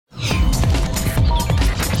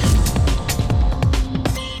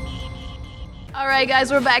right,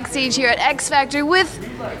 guys, we're backstage here at X Factor with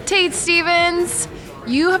Tate Stevens.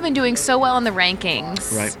 You have been doing so well in the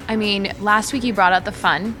rankings. Right. I mean, last week you brought out the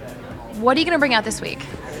fun. What are you going to bring out this week?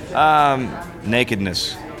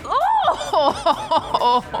 Nakedness.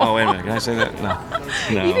 Oh! Oh, wait a minute. Can I say that?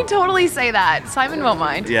 No. You can totally say that. Simon won't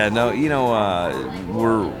mind. Yeah, no,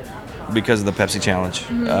 we're, because of the Pepsi Challenge,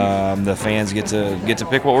 the fans get to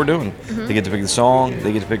pick what we're doing. They get to pick the song.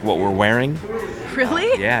 They get to pick what we're wearing.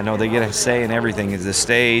 Really? Yeah, no, they get a say in everything. Is the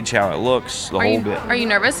stage, how it looks, the whole bit. Are you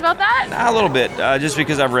nervous about that? A little bit, just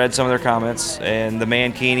because I've read some of their comments, and the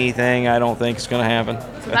mankini thing I don't think is going to happen.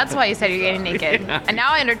 So that's why you said you're getting naked. And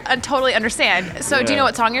now I totally understand. So do you know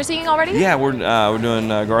what song you're singing already? Yeah, we're doing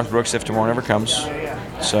Garth Brooks, If Tomorrow Never Comes.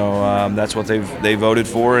 So that's what they voted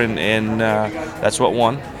for, and that's what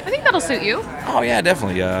won. I think that'll suit you. Oh yeah,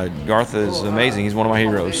 definitely. Garth is amazing. He's one of my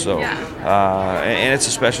heroes. So, and it's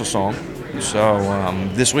a special song. So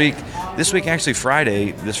this week actually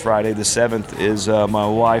this Friday the 7th is my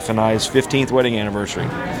wife and I's 15th wedding anniversary.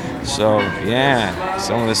 So yeah,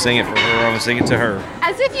 so I'm gonna sing it for her. I'm gonna sing it to her.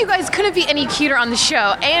 As if you guys couldn't be any cuter on the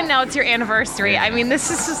show, and now it's your anniversary. I mean,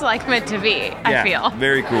 this is just like meant to be. I feel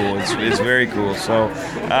very cool. It's very cool. So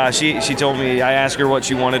she told me, I asked her what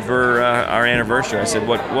she wanted for our anniversary. I said,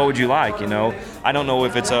 what would you like? I don't know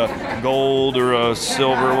if it's a gold or a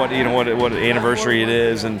silver, what anniversary it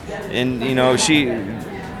is, and she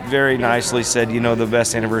very nicely said, the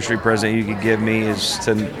best anniversary present you could give me is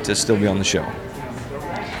to still be on the show.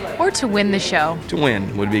 Or to win the show. To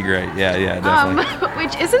win would be great. Yeah, definitely.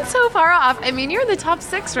 Which isn't so far off. I mean, you're in the top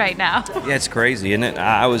 6 right now. Yeah, it's crazy, isn't it?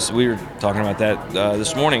 We were talking about that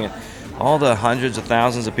this morning. All the hundreds of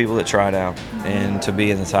thousands of people that tried out, and to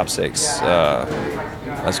be in the top 6,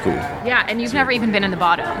 that's cool. Yeah, and you've never even been in the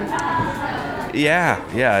bottom. Yeah.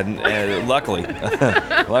 Luckily,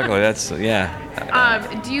 that's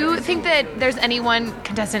do you think that there's any one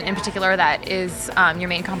contestant in particular that is your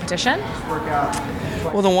main competition?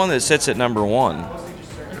 Well, the one that sits at number 1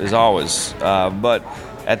 is always, but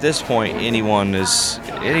at this point, it's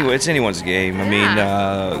anyone's game. I mean,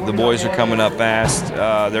 the boys are coming up fast.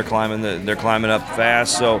 They're climbing up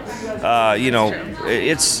fast. So,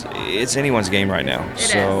 it's anyone's game right now.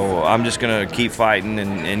 So I'm just gonna keep fighting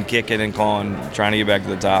and kicking and clawing, trying to get back to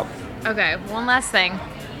the top. Okay, one last thing.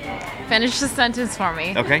 Finish the sentence for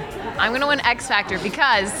me. Okay. I'm gonna win X Factor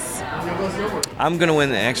because. I'm gonna win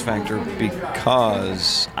the X Factor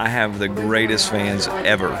because I have the greatest fans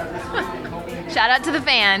ever. Shout out to the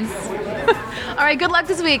fans. All right, good luck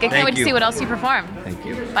this week. I can't wait to see what else you perform. Thank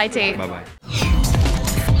you. Bye, Tate. Bye-bye.